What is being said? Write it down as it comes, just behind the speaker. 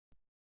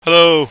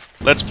Hello,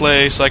 let's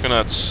play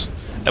Psychonauts,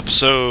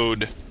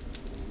 episode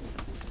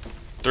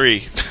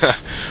 3.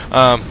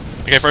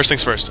 Okay, first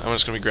things first, I'm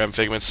just going to be grabbing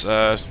figments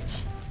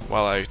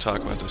while I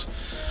talk about this.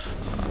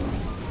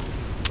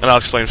 And I'll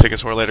explain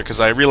figments more later, because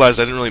I realized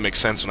I didn't really make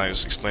sense when I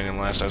was explaining them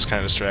last. I was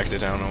kind of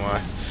distracted, I don't know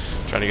why.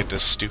 Trying to get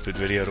this stupid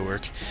video to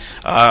work.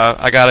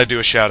 I gotta do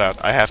a shout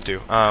out, I have to.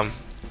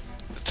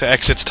 To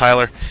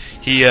xitstyler,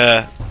 he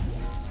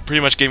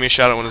pretty much gave me a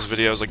shout out on his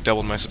videos, like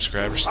doubled my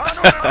subscribers.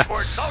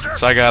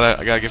 So I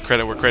gotta give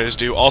credit where credit is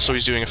due. Also,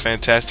 he's doing a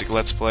fantastic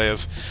Let's Play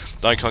of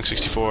Donkey Kong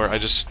 64. I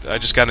just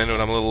got into it.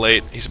 I'm a little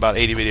late. He's about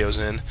 80 videos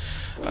in.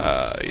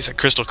 He's at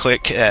Crystal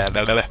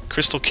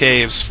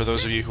Caves for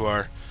those of you who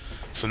are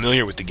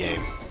familiar with the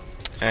game,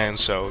 and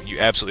so you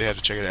absolutely have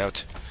to check it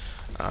out.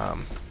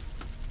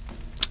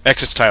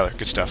 xitstyler,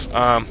 good stuff.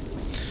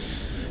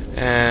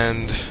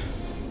 And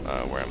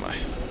where am I?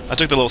 I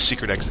took the little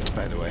secret exit,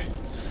 by the way.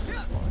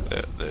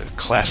 The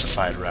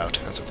classified route.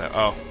 That's what that.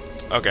 Oh,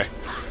 okay.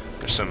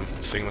 There's some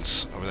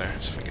figments over there.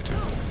 See if I can get to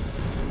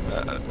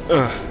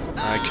them.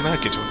 I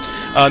cannot get to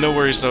them. No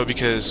worries though,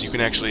 because you can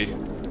actually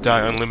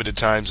die unlimited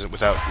times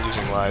without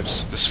losing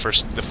lives. The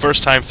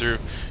first time through,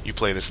 you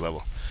play this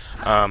level.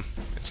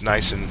 It's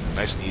nice and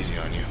easy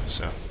on you.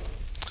 So,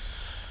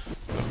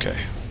 okay.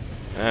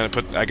 And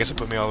I guess it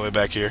put me all the way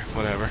back here.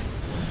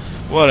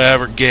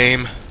 Whatever,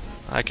 game.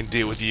 I can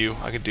deal with you.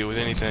 I can deal with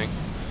anything.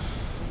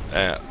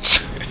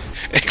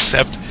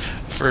 Except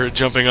for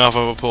jumping off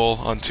of a pole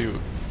onto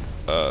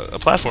a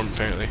platform,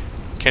 apparently.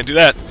 Can't do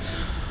that.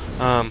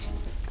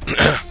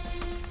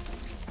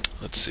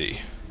 Let's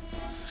see.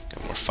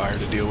 Got more fire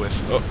to deal with.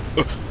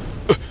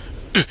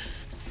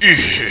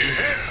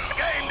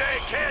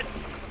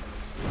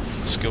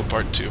 Skill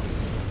part 2.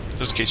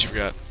 Just in case you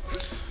forgot.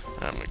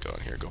 I'm gonna go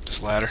in here, go up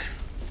this ladder.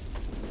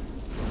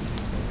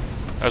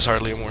 That was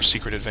hardly a more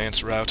secret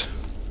advanced route.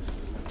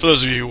 For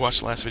those of you who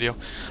watched the last video,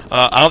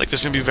 I don't think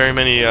there's going to be very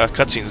many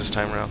cutscenes this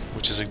time around,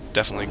 which is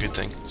definitely a good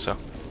thing. So,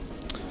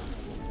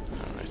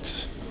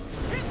 alright.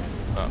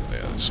 Oh,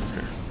 yeah, that's over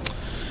here.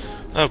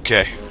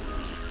 Okay.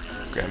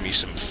 Grab me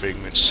some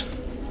figments.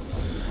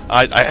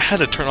 I had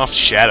to turn off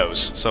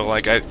shadows, so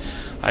like I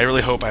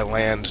really hope I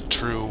land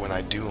true when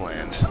I do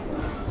land.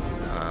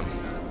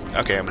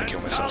 Okay, I'm going to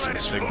kill myself in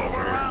this figment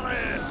over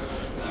here.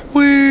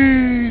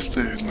 Whee!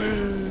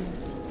 Figment!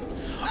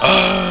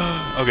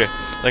 Okay.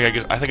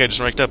 I think I just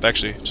ranked up,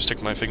 actually. Just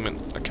checked my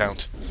figment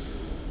account.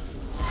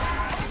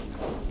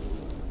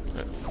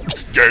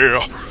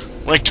 Yeah!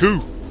 Rank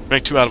 2!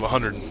 Rank 2 out of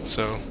 100,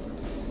 so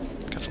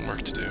got some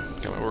work to do.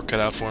 Got my work cut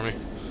out for me.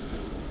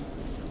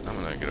 I'm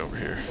gonna get over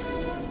here.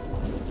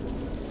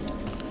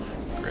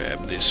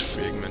 Grab this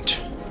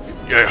figment.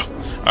 Yeah!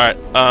 Alright,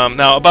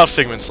 now about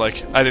figments,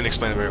 like, I didn't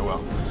explain it very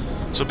well.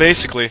 So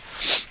basically,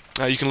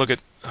 you can look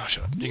at... Oh,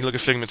 shut up. You can look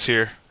at figments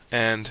here,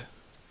 and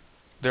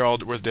they're all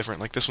worth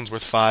different. Like, this one's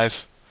worth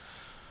 5.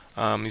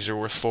 These are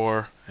worth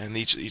 4, and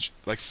each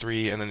like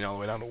 3, and then all the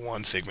way down to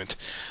 1 figment.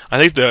 I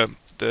think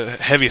the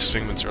heaviest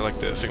figments are like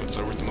the figments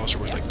that are worth the most are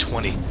worth like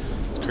 20.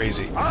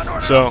 Crazy.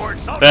 So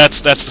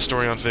that's the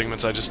story on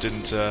figments. I just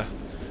didn't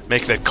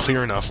make that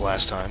clear enough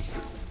last time,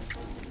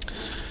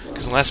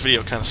 because the last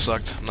video kind of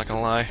sucked. I'm not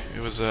gonna lie.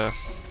 It was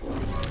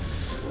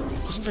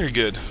wasn't very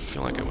good. I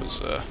feel like I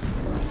was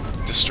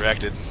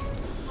distracted.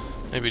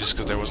 Maybe just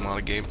because there wasn't a lot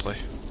of gameplay.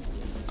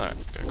 Alright,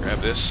 gotta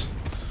grab this.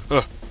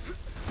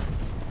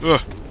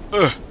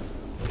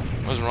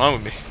 What's wrong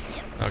with me?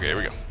 Okay, here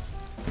we go.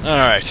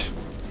 Alright.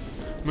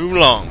 Moving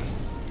along.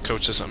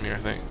 Coach says something here, I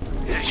think.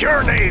 Is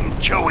your name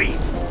Joey?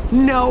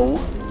 No.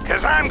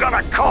 Cause I'm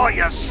gonna call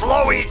you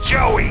Slowy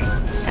Joey.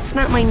 That's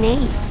not my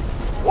name.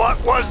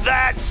 What was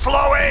that,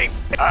 Slowy?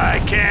 I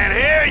can't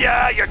hear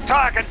ya. You're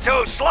talking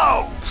too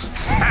slow.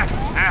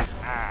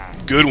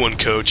 Good one,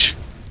 Coach.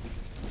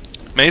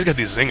 Man, he's got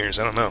these zingers.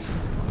 I don't know.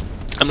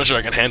 I'm not sure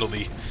I can handle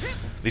the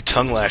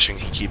tongue lashing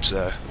he keeps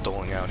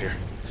doling out here.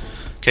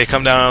 Okay,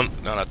 come down.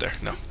 No, not there.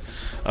 No.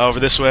 Over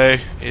this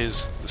way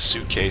is the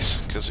suitcase,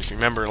 because if you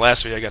remember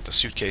last video I got the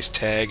suitcase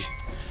tag.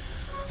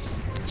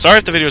 Sorry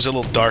if the video is a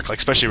little dark, like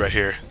especially right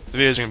here. The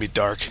video is going to be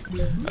dark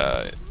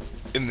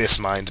in this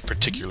mind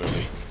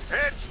particularly,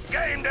 It's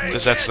game day.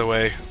 because that's the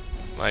way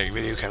my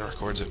video kind of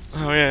records it.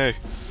 Oh yay!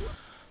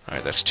 All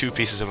right, that's 2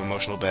 pieces of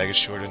emotional baggage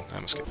shorted. I'm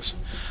gonna skip this.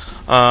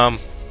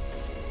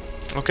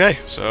 Okay,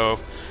 so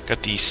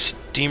got the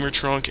steamer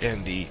trunk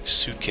and the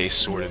suitcase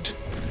sorted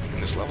in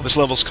this level. This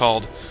level's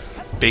called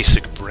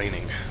Basic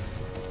Braining.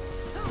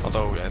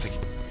 Although I think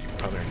you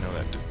probably already know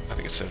that. I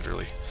think it said it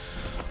early.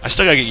 I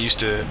still gotta get used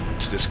to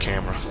this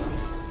camera.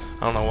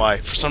 I don't know why.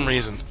 For some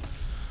reason,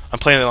 I'm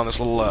playing it on this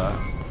little.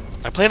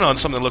 I'm playing it on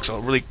something that looks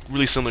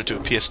really similar to a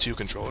PS2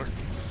 controller.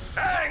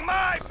 Dang,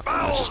 my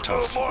That's just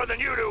tough. more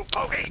than you do,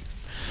 Pokey.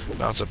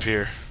 Bounce up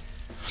here.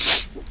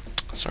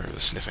 Sorry for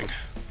the sniffing.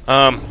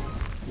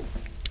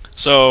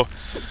 So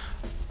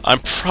I'm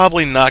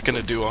probably not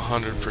gonna do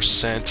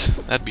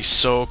 100%. That'd be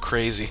so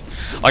crazy.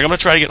 Like, I'm gonna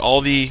try to get all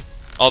the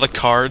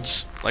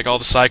cards, like all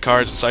the side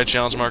cards and side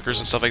challenge markers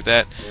and stuff like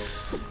that,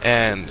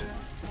 and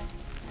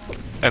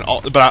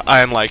all. But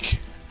I'm like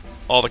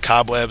all the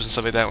cobwebs and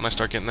stuff like that when I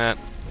start getting that.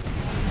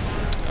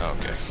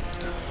 Okay.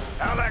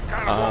 Now that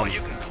kind of wall, you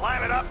can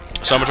climb it up.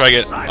 So I'm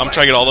gonna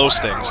try to get all those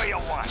things.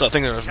 So I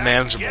think they're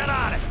manageable,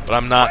 but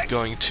I'm not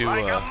going to.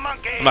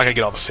 I'm not gonna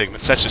get all the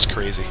figments. That's just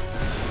crazy.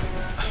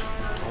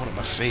 Blowing up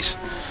my face.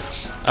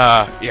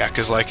 Yeah,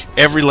 because like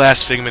every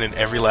last figment in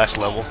every last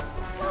level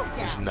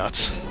is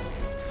nuts.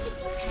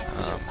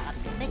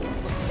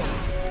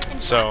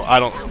 So I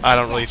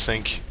don't really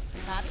think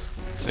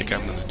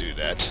I'm gonna do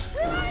that.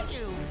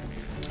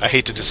 I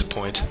hate to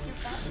disappoint,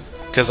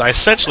 because I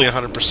essentially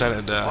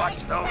 100%ed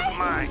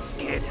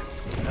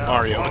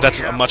Mario, but that's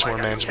a much more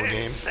manageable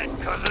game. I'm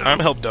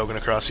gonna help Dogen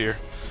across here.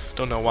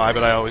 Don't know why,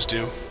 but I always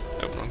do.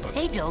 Oh, wrong button.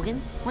 Hey,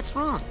 Dogen, what's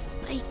wrong?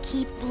 I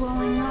keep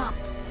blowing up.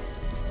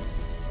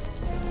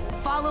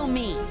 Follow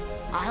me.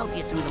 I'll help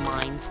you through the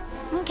mines.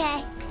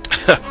 Okay.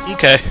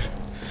 Okay.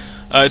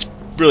 It's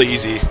really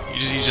easy.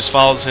 He just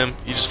follows him.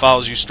 He just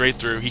follows you straight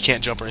through. He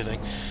can't jump or anything.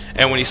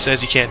 And when he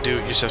says he can't do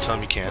it, you just have to tell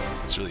him you can.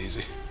 It's really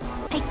easy.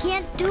 I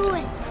can't do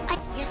it.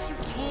 Yes, you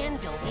can,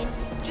 Dogen.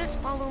 Just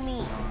follow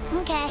me.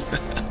 Okay.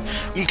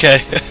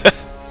 Okay.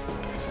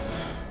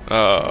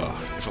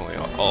 If only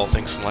all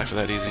things in life are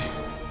that easy.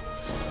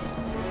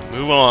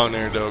 Move along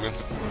there, Dogen.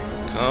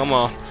 Come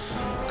on.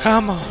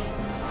 Come on.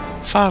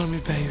 Follow me,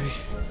 baby.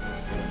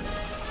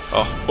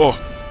 Oh,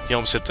 he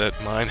almost hit that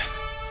mine.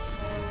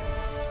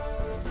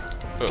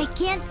 I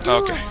can't do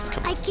Okay, it.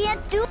 come on. I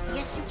can't do it.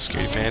 Yes, you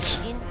Scaredy can, pants.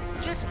 Dogen.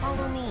 Just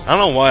follow me. I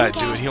don't know why Okay.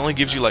 I do it. He only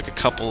gives you like a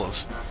couple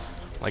of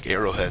like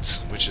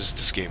arrowheads, which is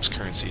this game's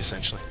currency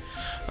essentially.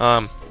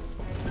 Look,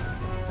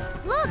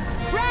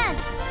 Raz.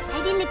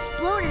 I didn't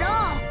explode at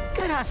all.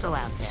 Good hustle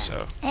out there.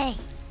 So Hey.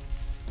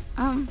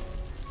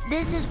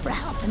 This is for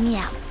helping me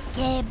out.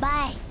 Okay,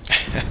 bye.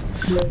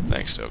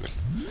 thanks, Dogen.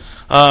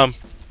 I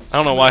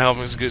don't know why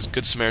helping is a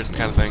good Samaritan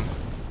kind of thing.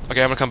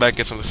 Okay, I'm gonna come back and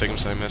get some of the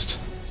figments that I missed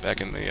back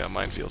in the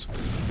minefield.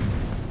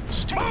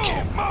 Stupid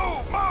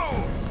camera.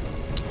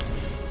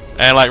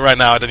 And like right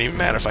now, it doesn't even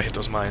matter if I hit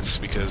those mines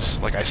because,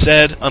 like I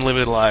said,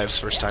 unlimited lives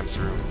first time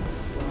through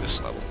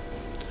this level.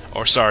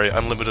 Or sorry,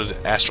 unlimited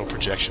astral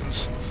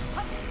projections.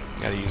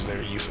 Gotta use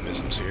their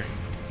euphemisms here.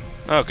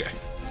 Okay.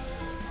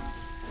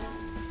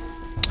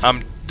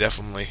 I'm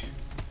definitely...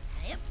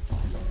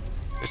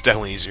 It's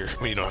definitely easier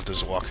when you don't have to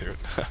just walk through it.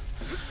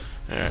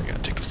 Alright,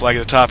 gotta take the flag at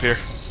the top here.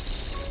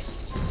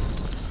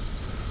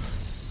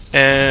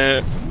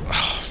 And...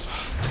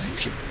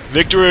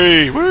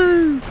 victory!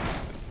 Woo!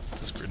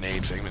 This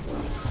grenade figment.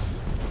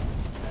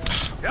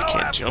 I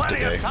can't jump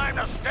today. I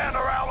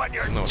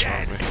don't know what's wrong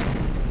with me.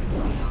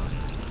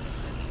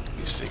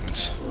 These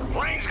figments.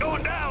 Plane's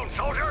going down,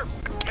 soldier.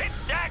 Hit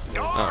that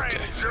door Okay.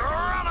 and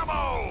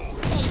Geronimo.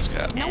 It's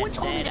got... No one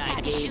told me to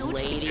pack a chute.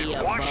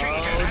 Did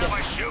Washington have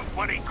a chute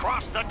when he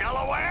crossed the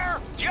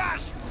Delaware?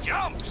 Just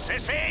jump,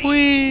 sissy.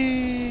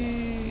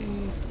 Whee!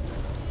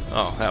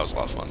 Oh, that was a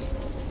lot of fun.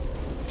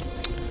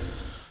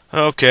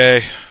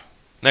 Okay.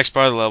 Next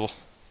part of the level.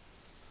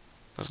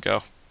 Let's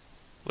go.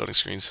 Loading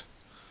screens.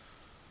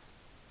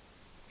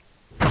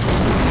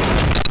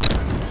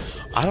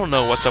 I don't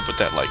know what's up with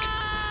that, like,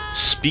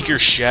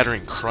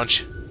 speaker-shattering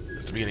crunch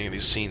at the beginning of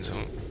these scenes. I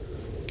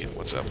don't get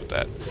what's up with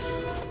that.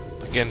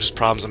 Again, just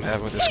problems I'm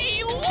having with this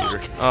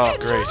computer. Oh,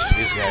 great.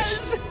 These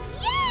guys.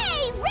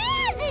 Yay!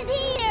 Raz is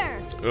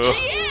here! Ugh.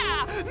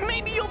 Yeah!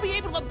 Maybe you'll be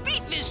able to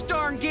beat this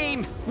darn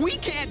game. We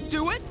can't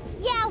do it.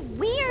 Yeah,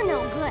 we're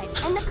no good.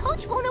 And the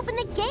coach won't open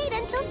the gate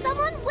until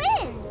someone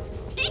wins.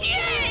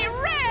 Yay,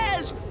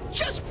 Raz!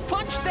 Just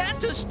punch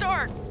that to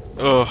start.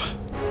 Ugh.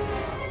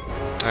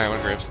 Alright, I'm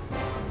gonna grab...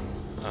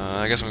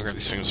 I guess I'm gonna grab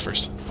these fingers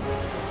first.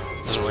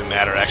 Doesn't really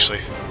matter,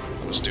 actually.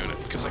 I'm just doing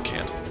it because I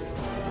can.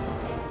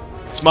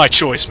 It's my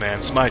choice, man.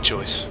 It's my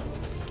choice.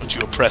 Don't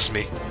you oppress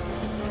me.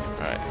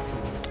 Alright.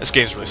 This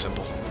game's really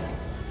simple.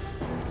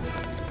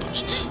 Alright,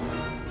 punch this.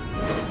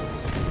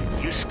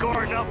 You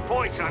scored enough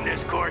points on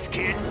this course,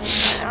 kid.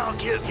 I'll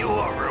give you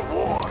a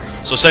reward.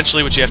 So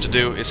essentially what you have to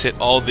do is hit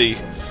all the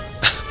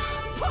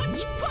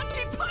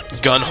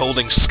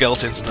gun-holding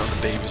skeletons and not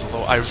the babies,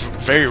 although I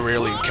very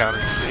rarely encounter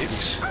any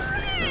babies.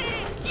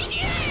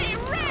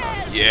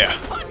 Yeah.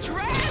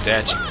 Take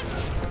that, you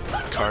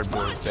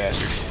cardboard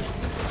bastard.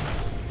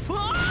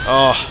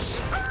 Oh.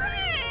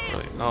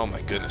 Really? Oh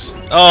my goodness.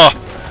 Oh!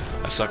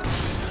 I suck.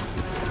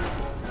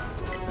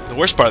 The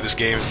worst part of this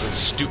game is the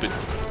stupid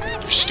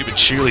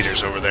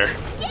cheerleaders over there.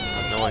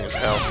 Annoying as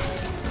hell.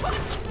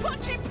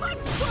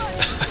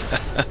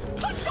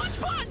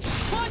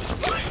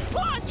 Okay.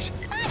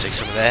 Take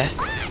some of that.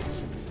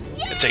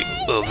 And take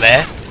a little of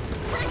that.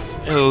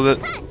 A little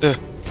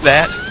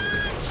that.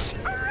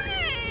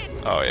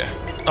 Oh yeah.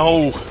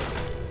 Oh.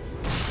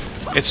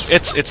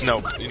 It's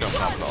no problem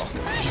at all.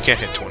 If you can't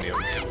hit 20 of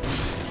them.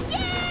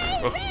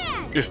 Oh.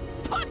 Yeah.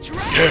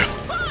 Yeah.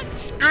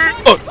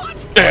 Oh.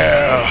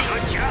 Yeah.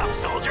 Good job,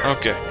 soldier.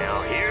 Okay.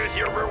 Now here's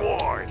your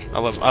reward. I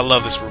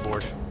love this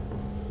reward.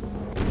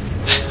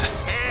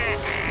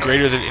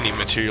 Greater than any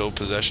material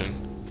possession.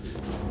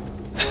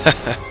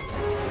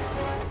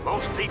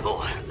 Most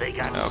people, they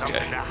got Okay.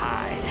 something to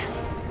hide.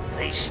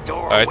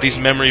 Alright, these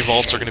memory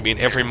vaults are going to be in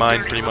every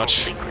mine pretty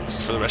much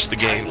for the rest of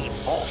the game.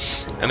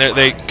 And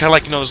they kind of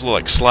like, you know, those little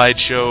like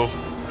slideshow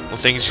little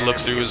things you look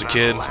through as a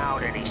kid.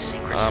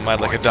 I had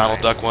like a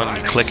Donald Duck one,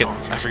 and you click it.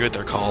 I forget what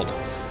they're called.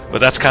 But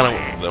that's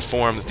kind of the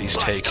form that these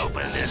take. And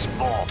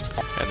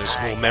there's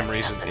little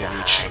memories in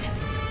each.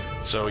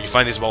 So you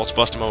find these vaults,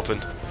 bust them open.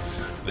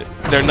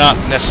 They're not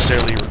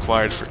necessarily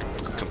required for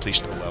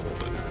completion of the level,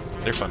 but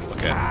they're fun to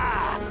look at.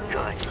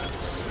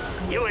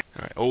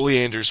 Alright,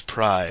 Oleander's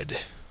Pride.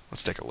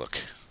 Let's take a look,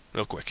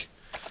 real quick.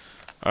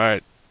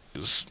 Alright,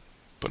 just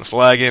putting a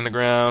flag in the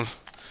ground,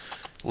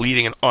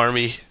 leading an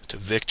army to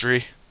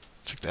victory.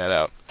 Check that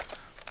out.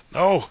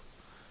 Oh!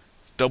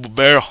 Double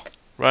barrel,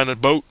 riding a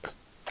boat,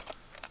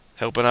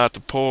 helping out the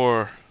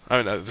poor,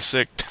 the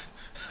sick.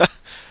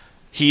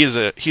 He's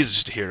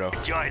just a hero.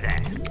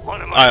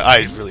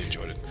 I really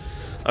enjoyed it.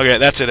 Okay,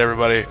 that's it,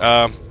 everybody.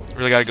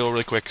 Really gotta go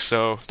really quick.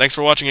 So thanks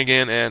for watching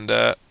again, and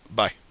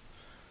bye.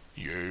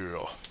 Yeah.